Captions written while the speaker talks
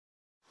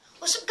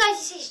What's up guys,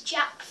 this is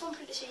Jack from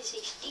Producer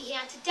HD here,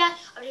 and today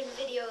I'm doing a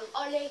video of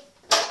Ollie.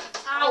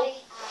 Ollie,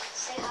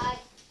 say hi.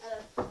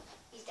 Hello.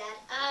 He's dead.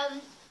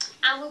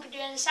 And we'll be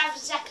doing a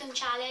 7-second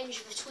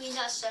challenge between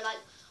us, so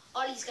like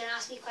Ollie's going to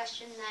ask me a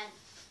question, then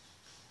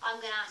I'm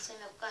going to ask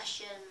him a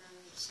question and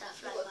stuff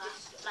like that.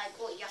 Like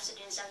what you have to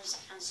do in 7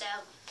 seconds. So,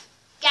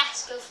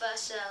 guess, go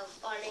first, so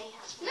Ollie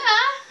has me.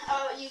 Nah!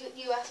 Oh,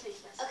 you asked me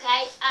first.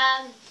 Okay,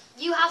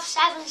 you have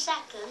 7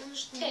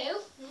 seconds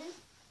to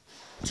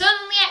turn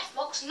on the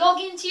Xbox, log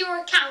into your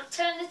account,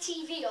 turn the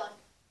TV on.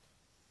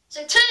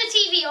 So turn the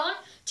TV on,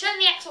 turn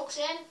the Xbox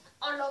in,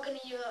 and log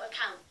into your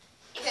account.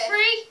 In Okay.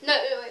 3, No,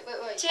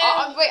 wait. 2.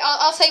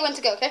 I'll say when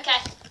to go, okay? Okay.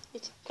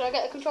 Can I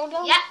get the control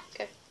down? Yeah.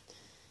 Okay.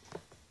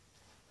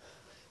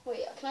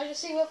 Wait, can I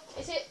just see what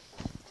is it?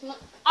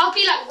 I'll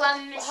be like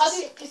one How do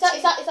you, Mississippi. is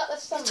that the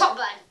sun? The top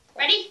button.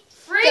 Ready?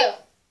 3. Go.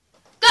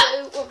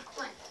 Go. 2, 1.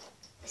 1.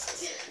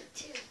 Mississippi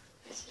 2.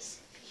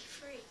 Mississippi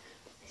 3.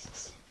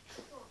 Mississippi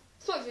 4.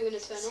 It's not even going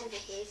to turn on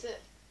properly, is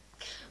it?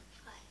 5.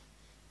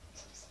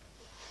 Mississippi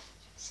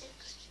 6.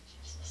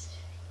 Mississippi 7.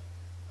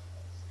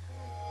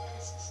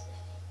 Mississippi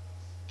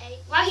 8.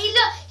 Well,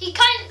 he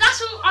kind of,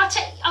 that's what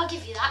I'll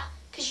give you that,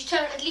 because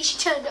at least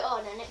you turned it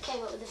on and it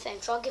came up with the thing,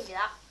 so I'll give you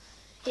that.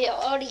 He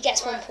already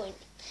gets 1 point.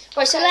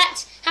 Right, so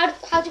let's, how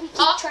do we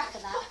keep track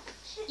of that?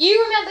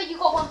 You remember you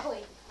got 1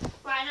 point.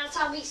 Right, now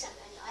tell me something.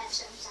 I have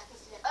 7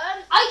 seconds to do it.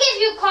 I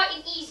gave you quite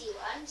an easy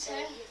one, so you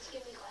have to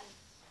give me quite.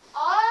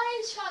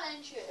 I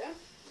challenge you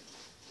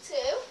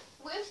to,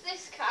 with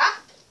this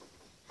cap,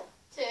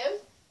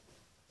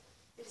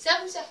 in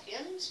 7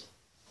 seconds,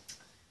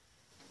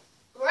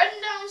 run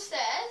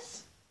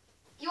downstairs.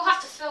 You'll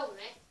have to film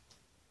it.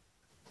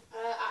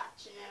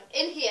 Actually, no.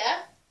 In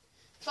here,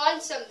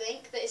 find something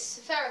that is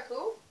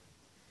spherical.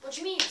 What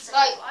do you mean?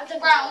 Like I don't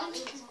know round,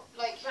 what that means.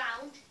 like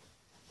Round.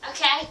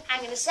 Okay,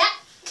 hang on a sec.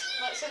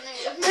 like something.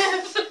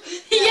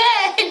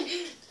 Yeah.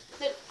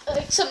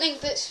 Like something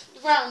that's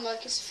round,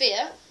 like a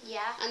sphere,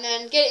 Yeah. and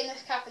then get it in the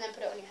cap and then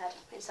put it on your head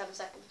in 7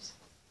 seconds.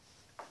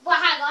 Well,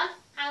 hang on.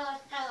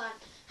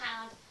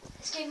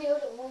 Just give me a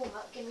little warm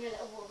up. I'm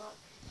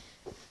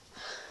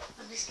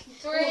just getting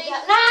 3. warmed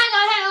up. No,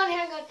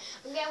 hang on.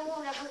 I'm getting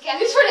warmed up. I'm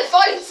just trying to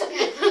find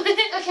something.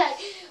 Okay.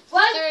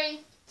 1. 3,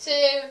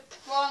 2,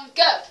 1,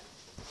 go.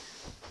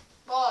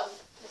 1,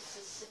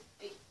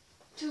 Mississippi.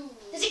 2.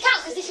 Does it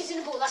count? Because this is in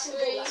the ball. That's in the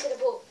ball. That's in the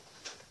ball.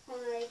 5,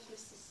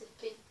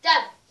 Mississippi.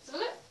 Done. Let's have a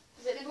look.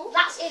 Is it in the ball?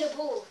 That's in a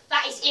ball.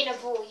 That is in a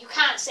ball. You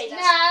can't say that.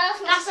 Nah,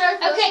 that's not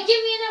circle. Okay,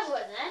 give me another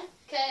one then.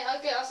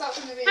 Okay, I'll start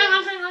from the beginning.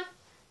 Hang on.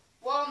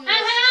 1,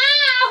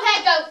 Okay,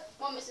 go.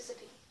 1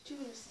 Mississippi. 2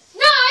 Mississippi.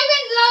 No, I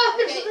went low.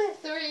 Okay,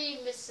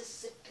 3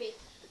 Mississippi.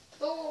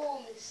 4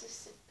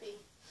 Mississippi.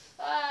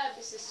 5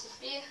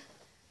 Mississippi.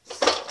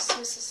 6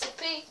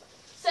 Mississippi.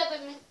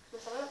 7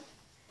 Mississippi.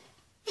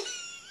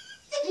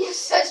 You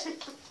said.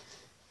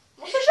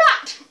 What was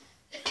that?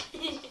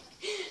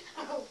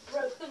 Oh,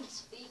 broken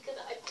speaker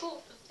that I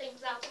pulled the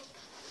things out.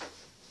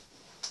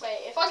 Wait,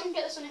 if I can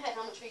get this on your head,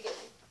 how much will you give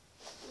me?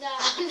 No,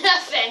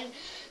 nothing.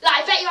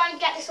 Like, I bet you I can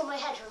get this on my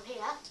head from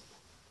here.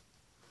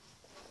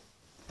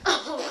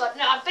 Oh god,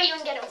 no, I bet you I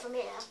can get it from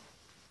here.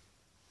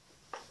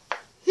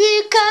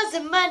 Here comes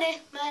the money.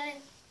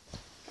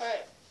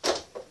 Alright.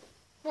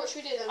 What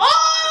should we do then?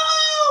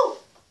 Oh!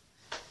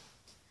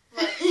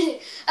 Right. Okay,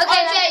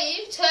 I dare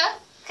you to.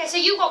 okay, so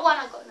you got 1,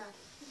 I got none.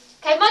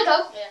 Okay, my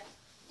go. Yeah.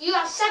 You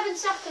have 7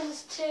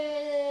 seconds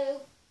to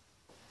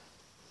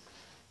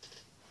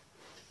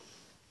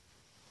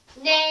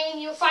name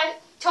your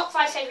top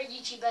 5 favourite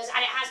YouTubers,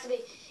 and it has to be,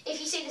 if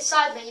you say the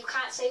Sidemen, you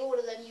can't say all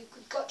of them,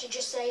 you've got to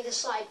just say the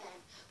Sidemen.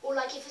 Or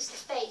like if it's the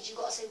Fades, you've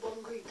got to say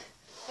one group.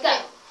 Okay.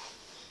 Go.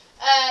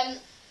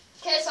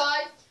 KSI,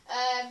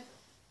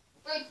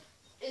 road,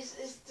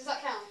 does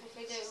that count if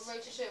we do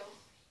road to 2?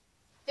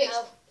 Fixed.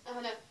 No. Oh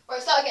no.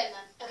 Right, start again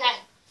then. Okay,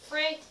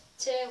 3,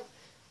 2,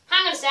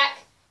 hang on a sec.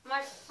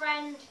 My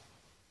friend,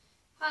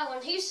 hang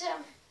on, who's,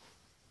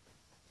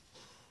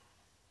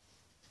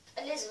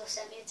 Elizabeth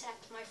sent me a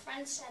text. My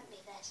friend sent me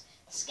this.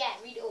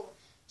 Scared, read it all.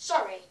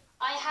 Sorry,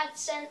 I had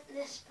sent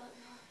this, but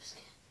no, I'm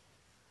scared.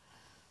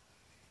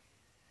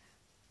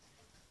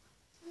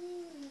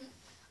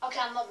 Okay,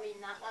 I'm not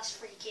reading that. That's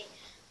freaky.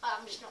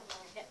 I'm just not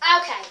reading it.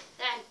 Okay,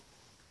 then.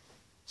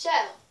 So,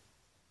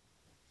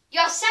 you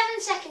have 7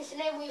 seconds to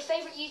name all your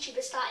favourite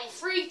YouTubers starting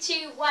 3, 2,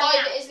 1, 5,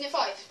 now. isn't it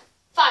 5?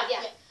 5,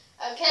 yeah.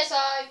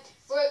 KSI,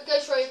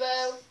 Ghost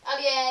Robo,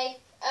 Allier,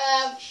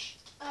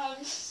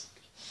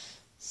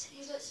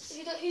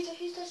 who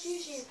does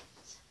YouTube?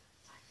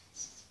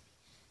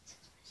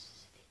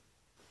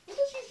 Who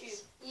does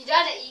YouTube? You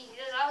done it.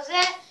 That was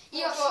it.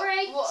 You got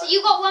 3. What? So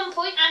you got 1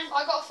 point, and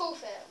I got a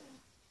forfeit.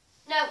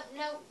 no,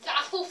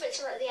 our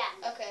forfeits are at the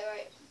end, Okay,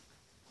 right.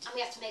 and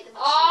we have to make them.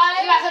 I-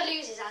 Whoever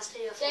loses has to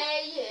do a forfeit.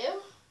 Dare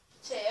you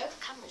to The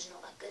camera's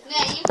not that good.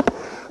 name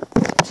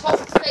top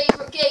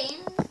favourite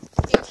game,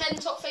 your 10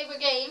 top favourite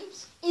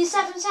games. In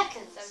 7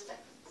 seconds. 7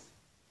 seconds.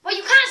 Well,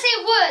 you can't say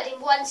a word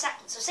in 1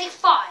 second, so say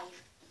 5.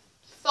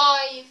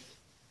 5.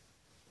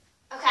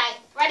 Okay,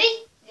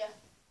 ready? Yeah.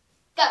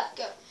 Go.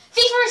 Go.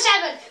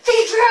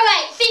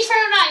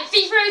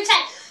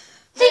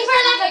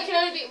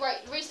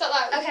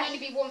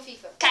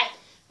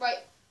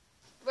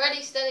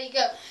 there you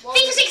go.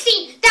 FIFA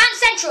 16, Dance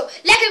Central,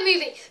 Lego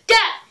Movie,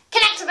 Dirt,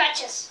 Connector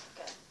Batches.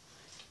 Go.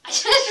 I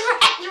just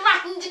read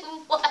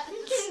random ones.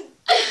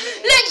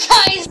 Look,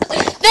 guys,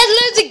 there's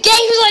loads of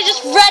games I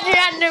just read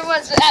random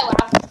ones. Oh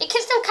well, it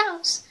can still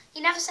count.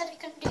 He never said he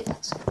couldn't do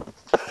that. So.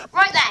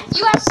 Right then,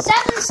 you have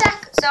 7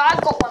 seconds. So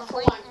I've got 1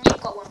 point and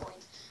you've got 1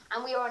 point,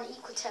 and we are on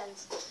equal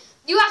terms.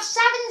 You have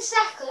 7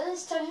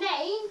 seconds to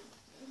name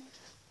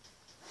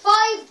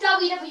 5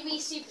 WWE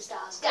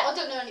superstars. Go. I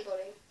don't know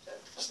anybody. So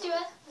Just do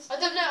it. I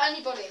don't know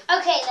anybody.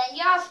 Okay, then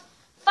you have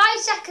 5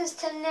 seconds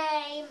to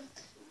name.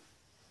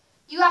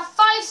 You have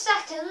 5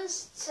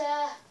 seconds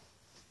to.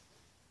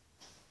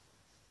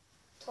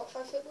 Top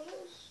 5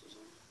 footballers?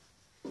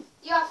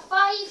 You have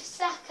 5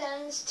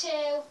 seconds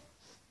to.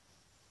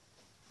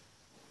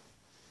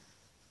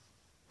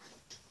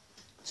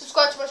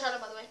 Subscribe to my channel,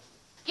 by the way.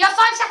 You have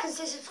 5 seconds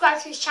to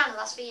subscribe to his channel.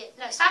 That's for you.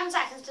 No, 7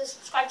 seconds to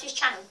subscribe to his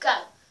channel. Go.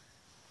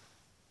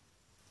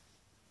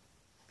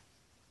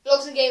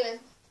 Vlogs and gaming.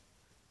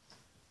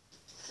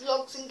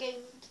 Vlogs and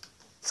gaming.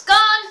 It's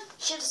gone.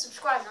 You should have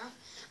subscribed now.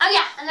 Oh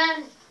yeah, and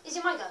then is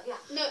it my go? Yeah.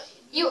 No.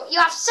 You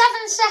have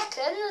 7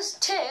 seconds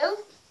to.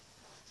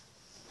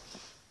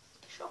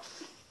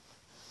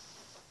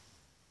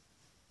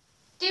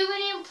 Do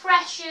an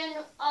impression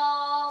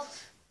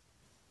of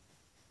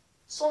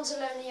Swansea.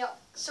 No,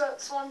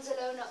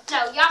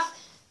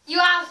 you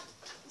have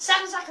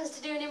 7 seconds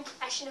to do an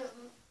impression of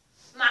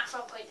Matt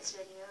from Pointless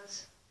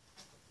Videos.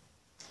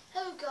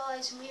 Hello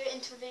guys, we're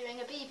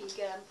interviewing a BB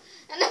gun.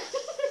 And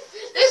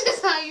this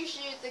is how you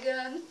shoot the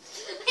gun.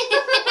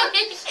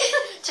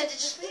 So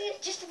just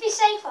to be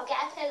safe, I'll get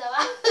a pillow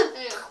out.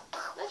 Yeah.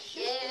 Let's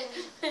shoot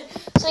Yeah.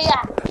 So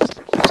yeah,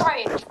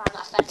 sorry if you found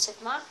that offensive,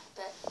 Matt,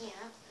 but you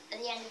know, at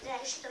the end of the day,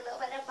 it's just a little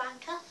bit of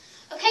banter.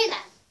 Okay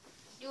then,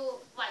 you're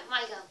right,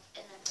 my go,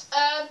 isn't it?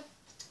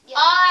 Yeah.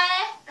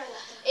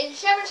 In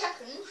 7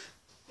 seconds,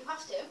 you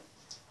have to.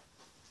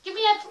 Give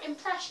me an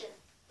impression.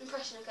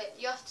 Impression, okay.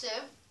 You have to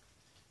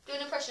do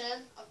an impression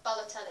of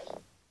Balotelli.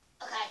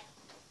 Okay.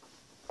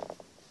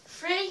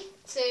 3,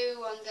 2,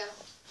 1, go.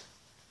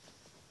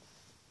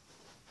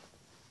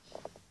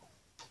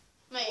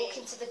 Mate. walk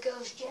into the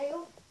girls'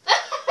 jail.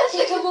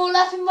 Pick them all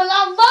up in my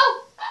Lambo.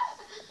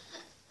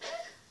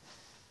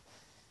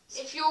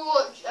 If you're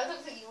watching, I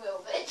don't think you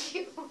will, but if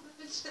you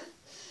watch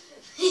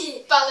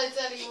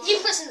Balotelli. You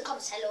put in the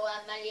comments, hello,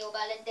 I'm Mario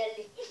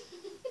Balotelli.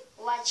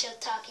 What you're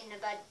talking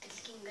about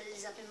picking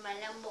girls up in my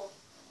Lambo.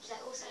 Is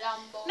that also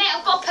Lambo. Mate,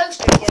 I've got a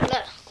poster of you,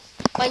 look.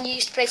 When you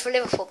used to play for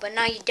Liverpool, but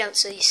now you don't,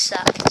 so you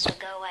suck. So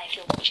go away if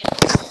you're watching. No,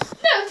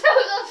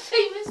 that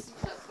famous.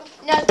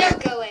 No, don't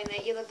go away,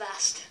 mate. You're the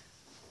best.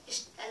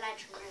 Just a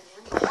legend,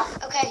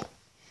 really. Okay.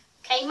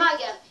 Okay, my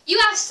go. You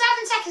have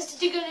 7 seconds to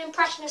do an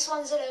impression of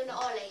Swansea owner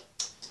Ollie.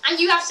 And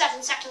you have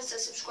 7 seconds to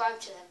subscribe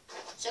to them.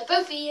 So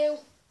both of you,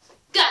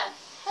 go.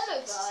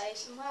 Hello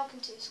guys, and welcome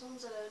to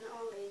Swansea owner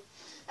Ollie.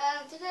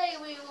 Today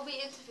we will be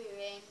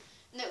interviewing.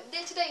 No,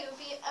 today will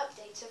be an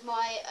update of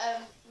my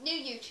new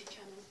YouTube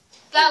channel.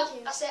 Go. Thank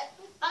you. That's it.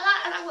 Like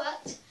that, and that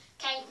worked.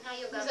 Okay, now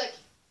you'll go. He's like,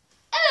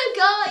 hello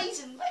guys,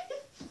 and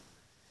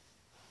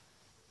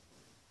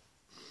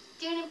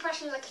Do an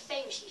impression of like a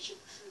famous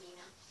YouTuber for me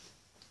now.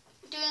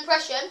 do an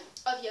impression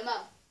of your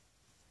mum.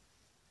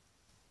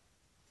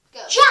 Go.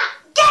 Jack,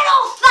 get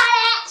off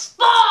that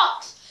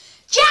Xbox!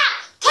 Jack,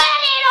 turn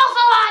it off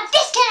or I'll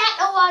disconnect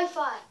the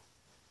Wi-Fi.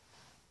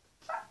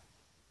 I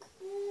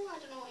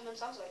don't know what your mum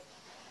sounds like.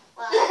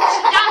 Well,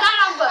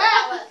 that'll work.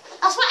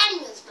 That's what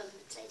anyone's mum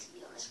would say, to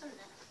be honest, wouldn't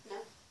it? No.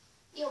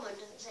 Your mum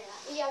doesn't say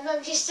that. Your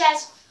mum just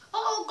says,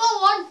 oh,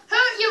 go on,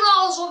 hurt your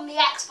balls on the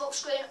Xbox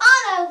screen.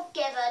 I don't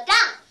give a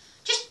damn.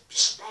 Just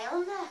stay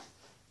on there.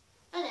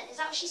 Isn't it? Is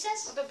that what she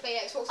says? I don't play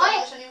Xbox Oh, yeah.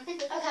 much anyway.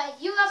 Okay,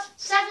 you have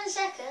 7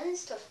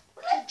 seconds to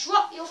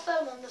drop your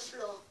phone on the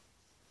floor.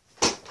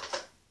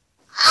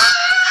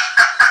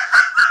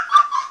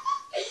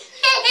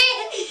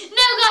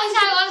 No, guys,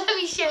 hang on, let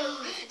me show you.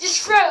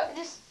 Just throw it.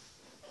 Just.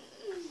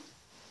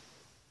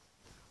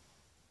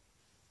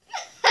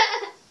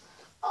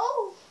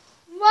 Oh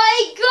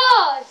my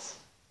God!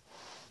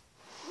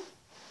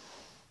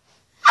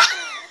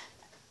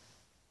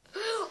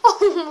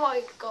 Oh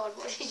my God,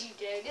 what did you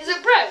do? Is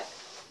it broke?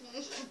 I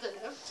don't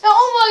know.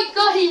 Oh my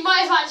God, he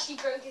might have actually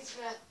broke his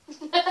phone.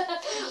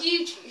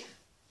 YouTube.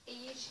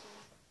 YouTube.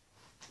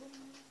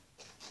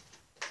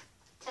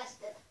 Test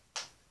it.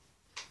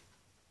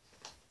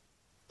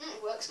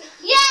 It works.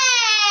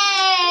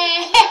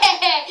 Yay!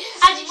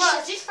 As you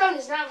watch, this phone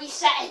is now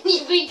reset and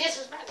you've been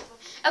disrespectful.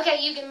 Okay,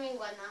 you give me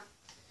one now.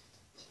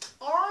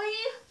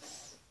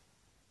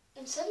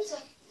 In 7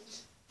 seconds.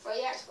 Throw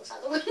your Xbox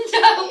out the window.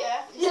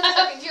 Yeah. In 7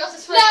 seconds, you have to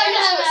throw No, your no,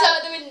 Xbox no.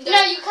 out the window.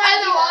 No, you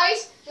can't do that.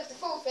 Otherwise, you have to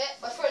forfeit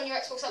by throwing your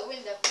Xbox out the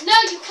window. No,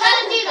 you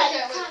can't do that.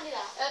 You Okay, can't do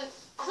that. Um,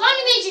 As long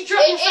as means you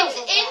drop your phone.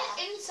 from there.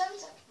 in 7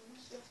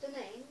 seconds, you have to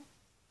name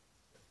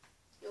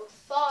your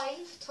 5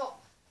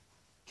 top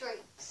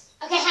drinks.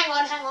 Okay, hang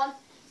on.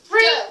 3,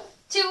 Go.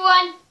 2,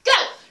 1, go!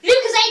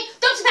 Lucozade,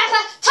 Dr.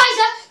 Pepper,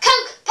 Tizer,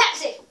 Coke,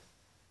 Pepsi.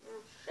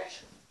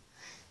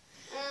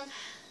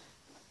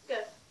 Go.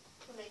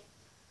 For me.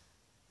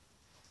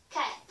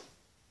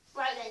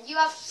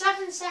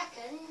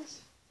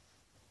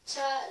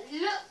 to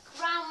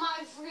look round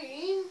my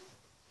room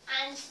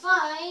and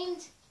find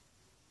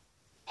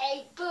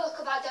a book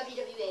about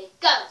WWE.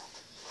 Go.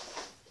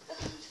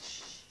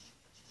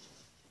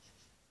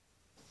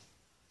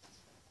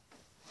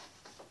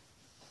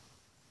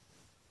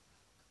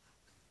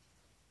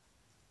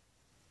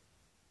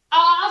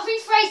 I'll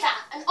rephrase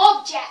that. An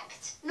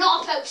object,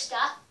 not a poster,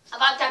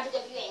 about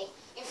WWE.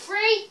 In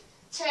 3,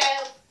 2,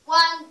 1,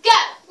 go.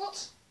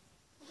 What?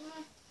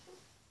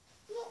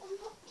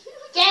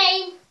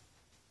 Game.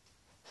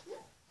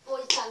 Oh,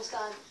 your time's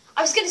gone.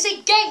 I was going to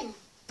say game.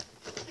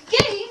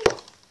 Game?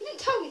 You didn't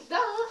tell me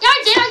that. Yeah,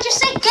 I did. I just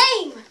said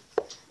game.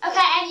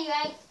 Okay,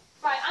 anyway.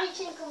 Right, I'm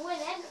thinking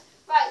winning.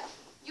 Right,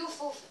 you're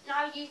forfeit.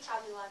 Now you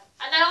tell me one.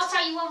 And then I'll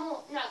tell you one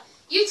more. No,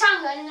 you tell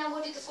me one and then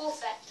we'll do the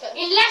forfeit. Okay.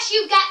 Unless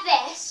you get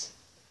this,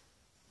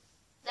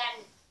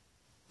 then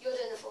you're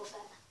doing the forfeit.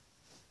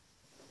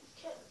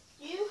 Okay.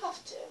 You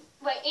have to.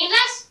 Wait,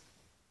 unless...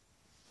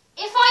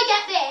 If I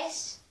get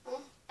this,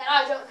 then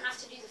I don't have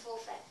to do the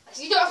forfeit.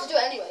 You don't have to do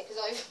it anyway,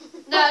 because I've...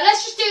 No,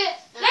 let's just do it.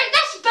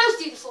 Let's both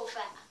do the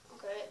forfeit.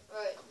 Okay,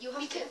 right. You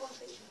have to...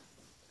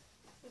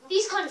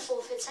 These kind of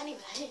forfeits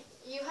anyway.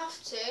 You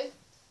have to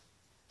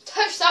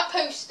touch that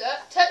poster.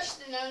 Touch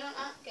the... No, not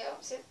that. Get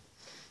up, sit.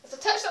 You have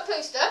to touch that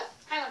poster.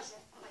 Hang on a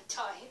second. I'm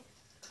tired.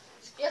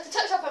 You have to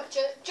touch that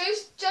poster.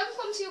 Just jump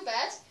onto your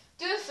bed,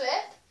 do a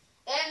flip,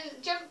 then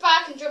jump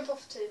back and jump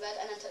off to the bed,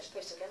 and then touch the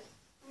poster again.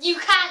 You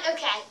can,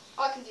 okay.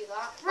 I can do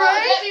that.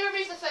 Right. Let me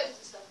remove the photos and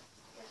stuff.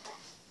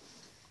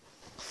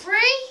 3,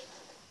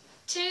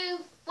 2,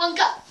 1,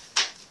 go.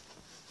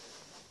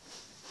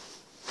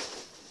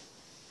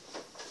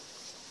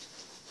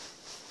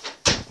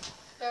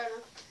 Fair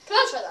enough. Can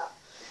I try that?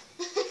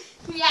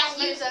 Yeah,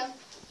 Maybe so.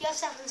 you have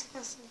 7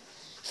 seconds.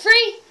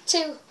 3, 2,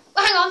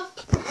 hang on.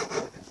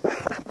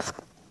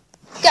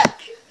 Go.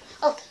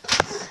 Oh.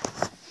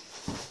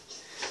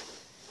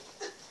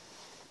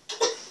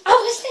 I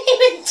wasn't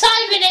even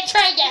timing it.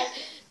 Try again.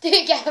 Do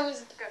it again. I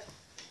wasn't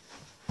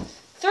good.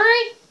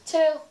 3, 2,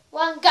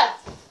 1, go.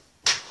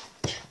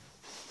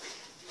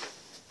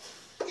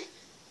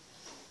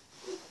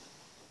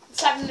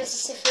 Seven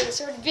Mississippi.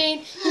 It's already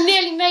been. You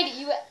nearly made it.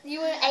 You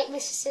were 8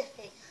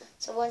 Mississippi.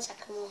 So 1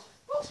 second more.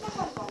 What's my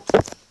phone gone?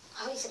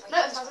 Oh, he's a No,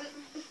 it hasn't.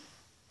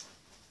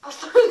 I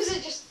suppose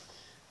it just.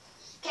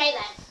 Okay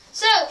then.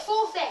 So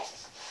forfeit.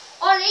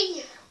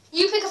 Ollie,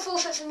 you pick a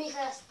forfeit for me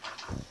first.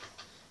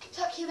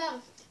 Tuck your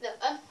mum. No,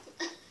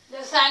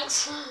 No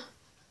thanks.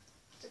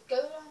 to go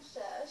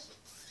downstairs,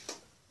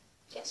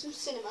 get some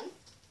cinnamon.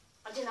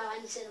 I didn't have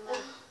any cinnamon.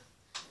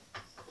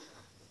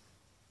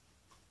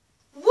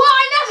 What?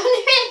 I never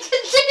knew it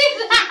could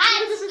do that!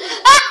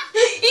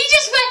 He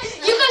just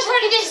went, you guys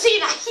probably didn't see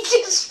that. He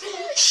just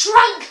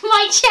shrunk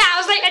my chair. I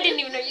was like, I didn't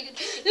even know you could.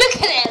 Look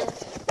at him.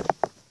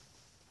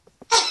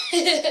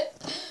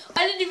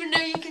 I didn't even know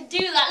you could do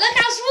that. Look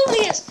how small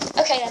he is.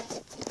 Okay then.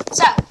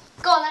 So,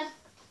 go on then.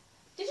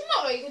 Did you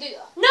not know you could do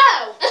that?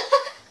 No!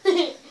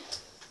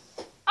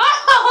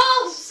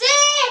 Oh,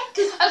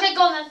 sick! Okay,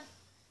 go on then.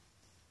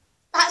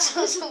 That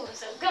sounds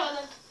awesome. Go on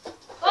then.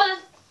 Go on then.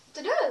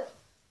 To do.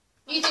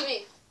 You do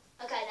me.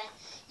 Okay then.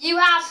 You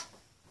have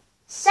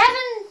 7,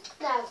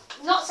 no,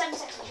 not 7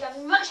 seconds. You have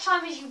as much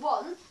time as you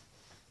want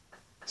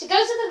to go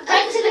to the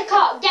rent to the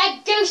car,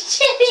 get Ghost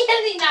Chili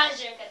and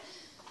the joking.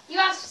 You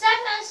have 7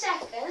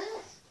 seconds.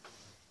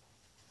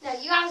 No,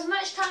 you have as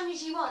much time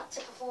as you want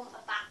to perform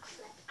a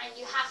backflip, and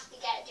you have to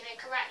do it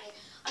correctly.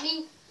 I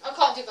mean, I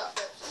can't do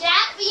backflips.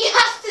 yeah, but you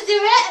have to do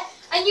it,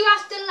 and you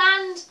have to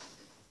land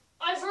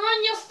either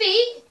on your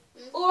feet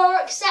or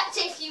accept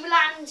it if you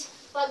land,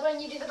 like when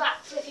you do the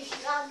backflip, if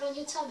you land on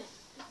your tummy.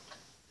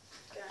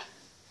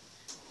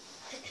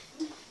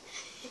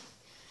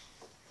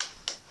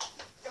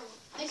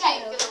 This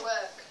Okay. ain't gonna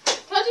work.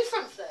 Can I do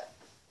front flip?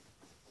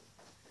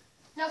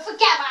 No,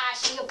 forget about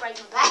actually, you'll break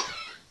my back.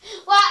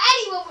 Well,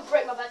 anyone would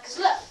break my back, because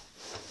look.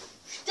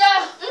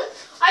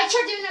 I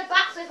tried doing a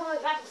backflip on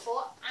my back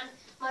before, and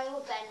my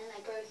old bed, and I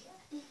broke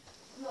it.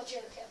 I'm not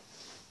joking.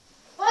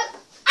 What?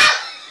 Ah!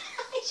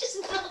 I just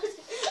knocked it.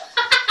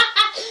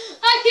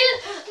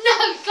 No,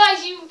 guys,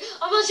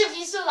 I'm not sure if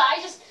you saw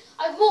that.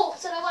 I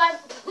walked and I went,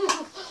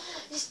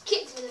 just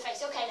kicked him in the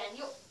face. Okay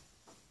then,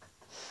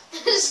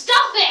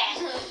 stop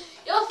it!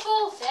 Your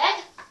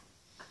forfeit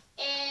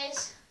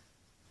is,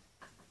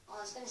 I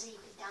was going to say you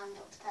could down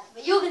Dr. Pepper,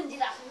 but you're going to do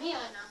that for me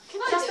right now.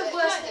 Can I That's do the it?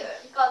 worst Can I thing.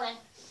 do it? Go on then.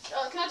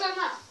 Can I do it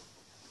now?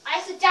 I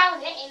have to down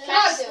it in Can I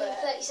less do than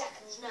it? 30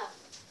 seconds. No.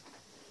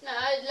 No,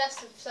 less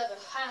than 7.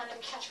 Hang on, let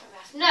me catch my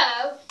breath.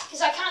 No,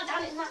 because I can't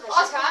down it in that much.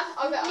 I can.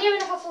 I'll get Near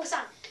enough, I'll fall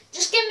down.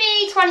 Just give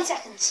me 20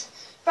 seconds.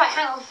 Right,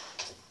 hang on.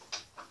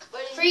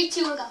 3,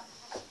 2, 1, go.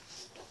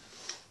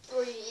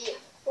 3,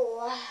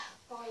 4,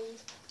 5,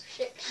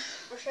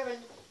 6, 7,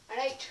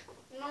 8,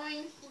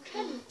 9,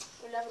 10,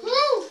 11,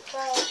 12,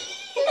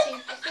 13,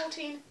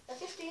 14,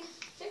 15,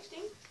 16,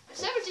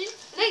 17,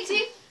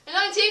 18,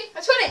 19,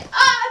 20.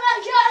 Oh my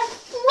god!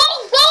 Whoa,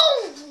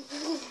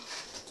 whoa!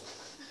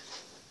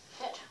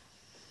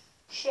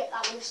 Shit,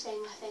 that would have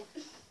stung, I think.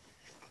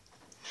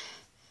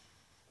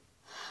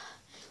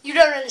 You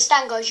don't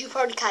understand, guys. You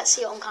probably can't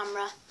see it on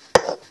camera.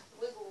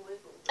 Wiggle,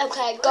 wiggle.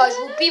 Okay, guys,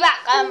 we'll be back.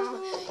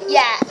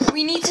 Yeah,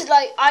 we need to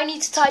I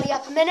need to tidy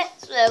up a minute,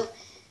 so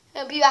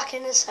I'll be back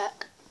in a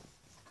sec.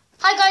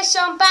 Hi guys, so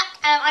I'm back.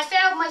 I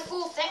failed my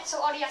forfeit,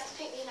 so Ollie has to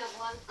pick me another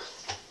one.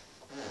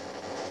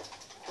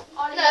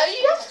 Ollie No,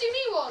 you have to do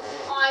me one.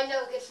 I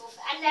know a good forfeit,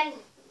 and then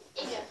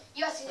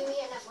you have to do me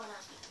another one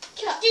after.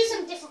 Let's do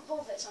some different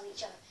forfeits on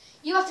each other.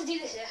 You have to do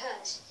this at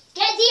hers.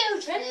 Get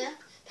deodorant,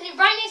 put it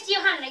right next to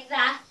your hand like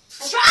that,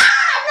 and try.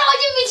 Ah, no, I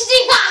didn't mean to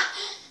do that.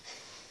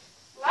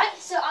 Right,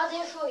 so I'll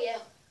do it for you.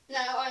 No,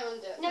 I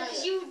won't do it. No,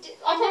 because you.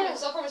 I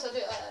promise I'll do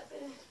it like that.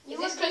 Is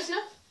this close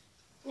enough?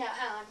 No,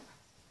 hang on.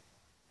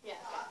 Yeah.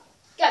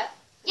 Go.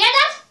 Yeah,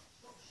 Dad?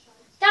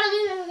 Dad, I'm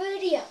in a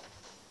video.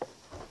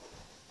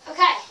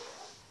 Okay.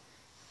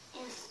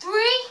 In 3.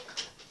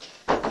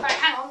 Right,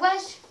 hang on.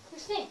 Where's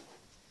this thing?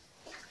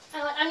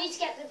 Hang on, I need to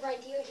get the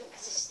right deodorant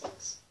because it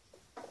stinks.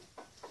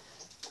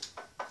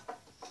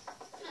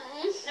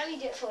 Let me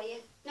do it for you.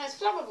 No, it's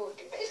flammable.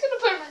 It's going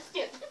to burn my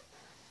skin.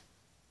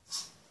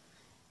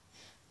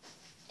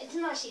 It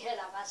didn't actually hurt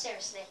that bad,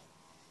 seriously.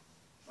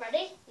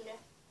 Ready? Yeah.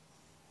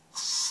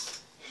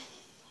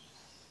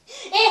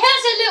 It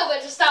hurts a little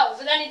bit to start with,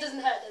 but then it doesn't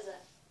hurt, does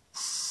it?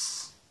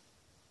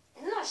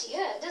 It doesn't actually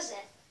hurt, does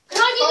it? Can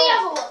I do the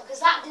other one? Because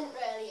that didn't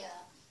really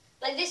hurt.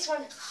 Like this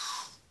one.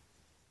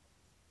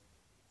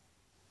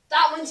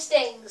 That one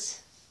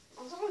stings.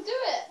 I'm not going to do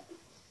it.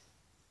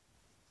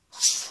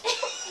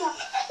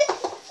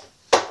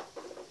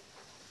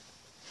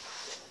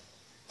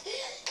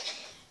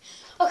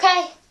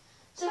 Okay.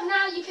 So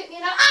now you pick me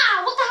up.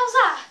 Ah! What the hell's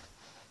that?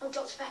 Oh,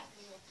 dropped back.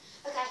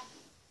 Okay.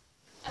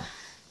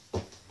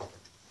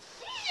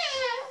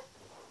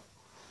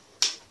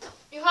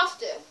 You have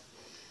to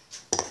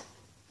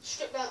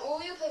strip down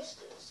all your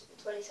posters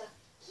in 20 seconds.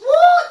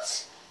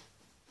 What?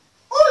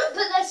 Oh,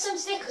 but there's some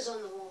stickers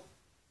on the wall.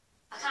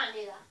 I can't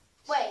do that.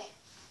 Wait.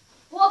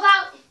 What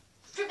about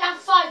strip down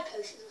 5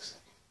 posters or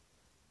something?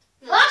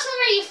 No. Well, that's not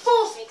really a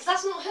forfeit because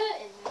that's not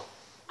hurting me.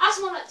 That's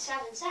more like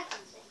 7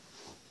 seconds thing.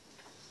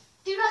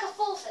 Do like a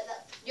forfeit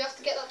that. You have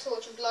to get that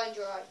torch and blind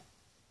your eye.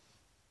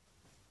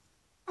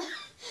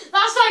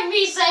 That's like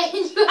me saying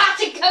you have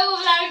to go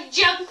over there and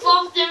jump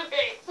off the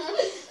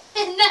roof.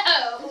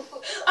 No,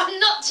 I'm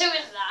not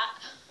doing that.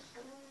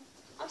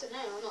 I don't know,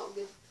 I'm not a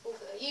good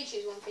forfeit. You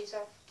choose one for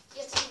yourself.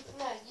 You have to,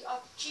 no,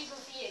 I'll choose one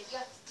for you. You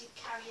have to do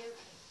karaoke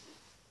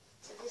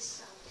to this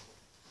song.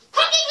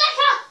 Cookie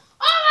glitter!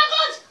 Oh my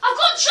god! I've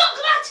got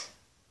chocolate!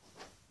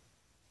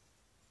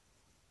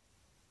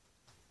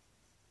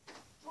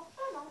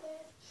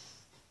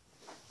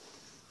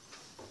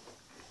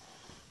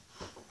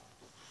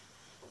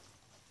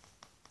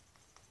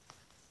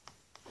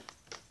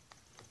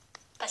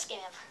 Best game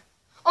ever.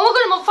 Oh my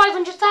god, I'm on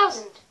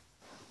 500,000.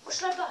 What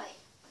should I buy?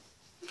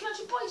 You can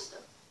actually buy stuff.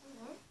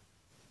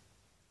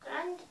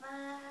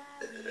 Grandma,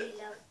 we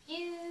love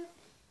you.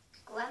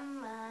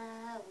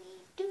 Grandma,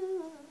 we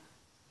do.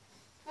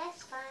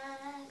 Let's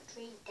find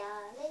 $3.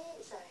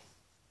 Sorry.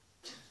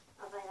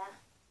 I'll buy that.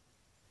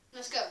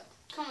 Let's go.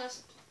 Come on,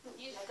 let's. Go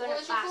What no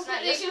was your fast, forfeit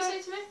right? you were going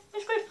to say to me?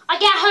 That's good. I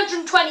get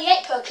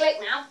 128 per click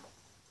now.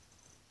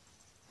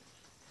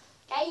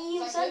 Okay,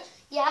 you Is that so good?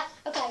 yeah.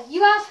 Okay,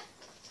 you have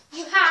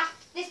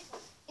this.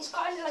 It's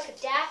kind of like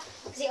a dab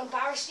because it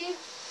embarrassed you.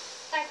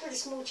 Thanks for the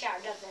small chair,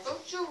 doesn't it? Oh,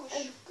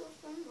 George.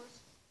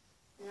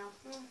 No.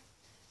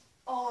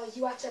 Oh,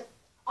 you have to.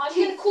 I'm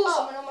going to call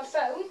someone on my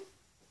phone,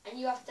 and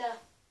you have to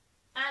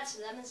answer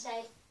them and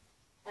say,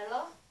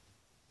 hello?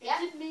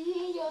 Yeah? Is it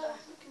me you're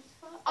looking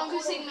for? I'm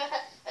going to sing the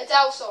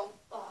Adele song.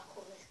 Oh, I'll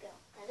call this girl.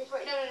 Ready?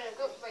 Wait, no.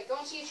 Go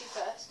onto YouTube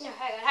first. No,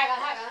 hang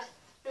on.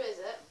 Who is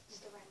it?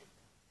 Just a random.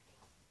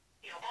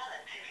 Your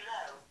balance is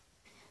low.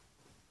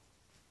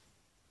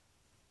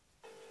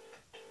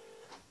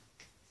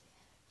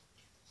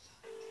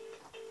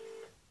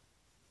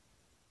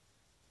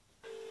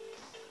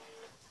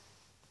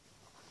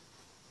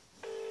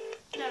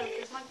 No,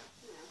 because my. No,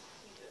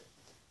 you do it.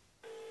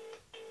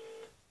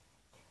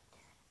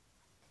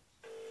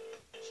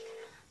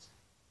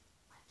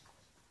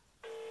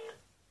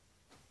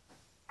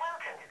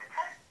 Welcome to the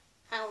test.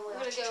 Hang on, we'll I'm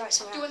have going to to go. try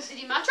something Do you else. want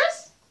a D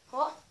mattress?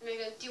 What? I'm going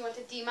to go. Do you want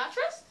a D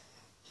mattress?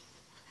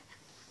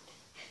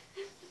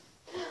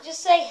 Just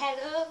say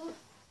hello.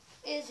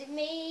 Is it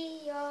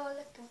me you're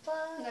looking for?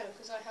 No,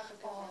 because I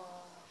haven't got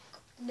Oh.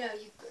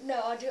 No,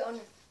 I'll do it on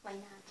my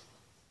nan.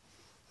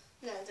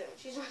 No, don't.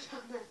 She's not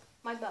on there.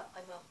 My mum.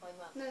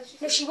 No,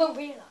 she's No, she won't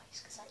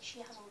realise because she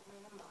hasn't got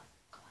my number.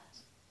 Got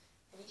hers.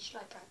 And you should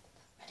like prank with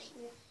her.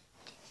 Ready?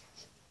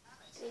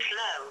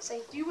 Slow.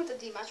 Say, do you want a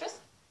D mattress?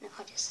 No,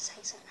 I just say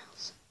something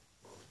else.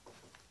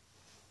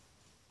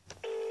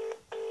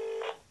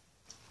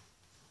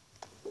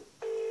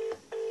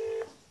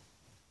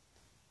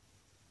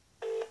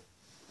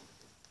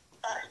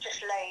 That's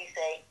just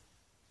lazy.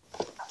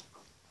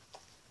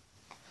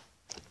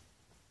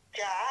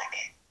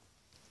 Jack?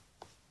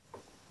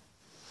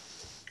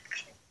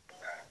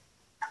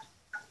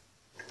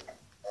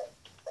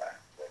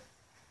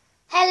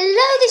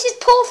 Hello, this is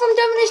Paul from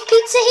Domino's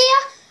Pizza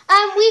here.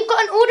 we've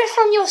got an order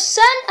from your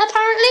son,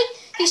 apparently,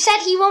 who said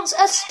he wants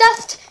a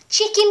stuffed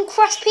chicken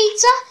crust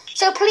pizza.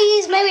 So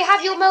please, may we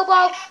have your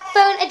mobile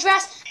phone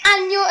address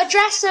and your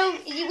address so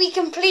we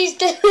can please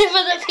deliver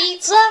the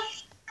pizza? Jack,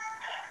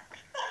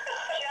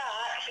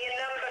 your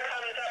number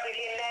comes up with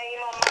your name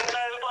on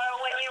my mobile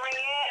when you ring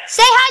it.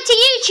 Say hi to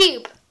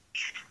YouTube.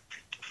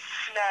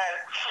 No.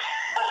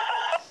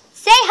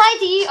 Say hi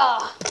to you.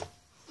 Oh.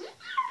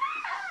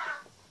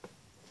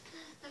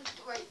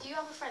 Wait, do you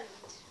have a friend?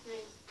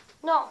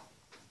 No.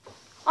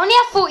 Only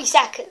have 40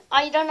 seconds.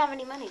 I don't have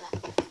any money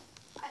left.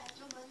 I have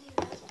no money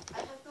left. I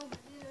have no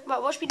money left.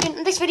 Right, what should we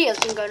do? This video's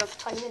been going on for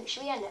 20 minutes.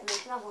 Should we end it and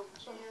make another one?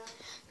 Yeah.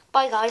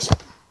 Bye, guys.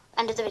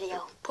 End of the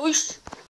video. Peace.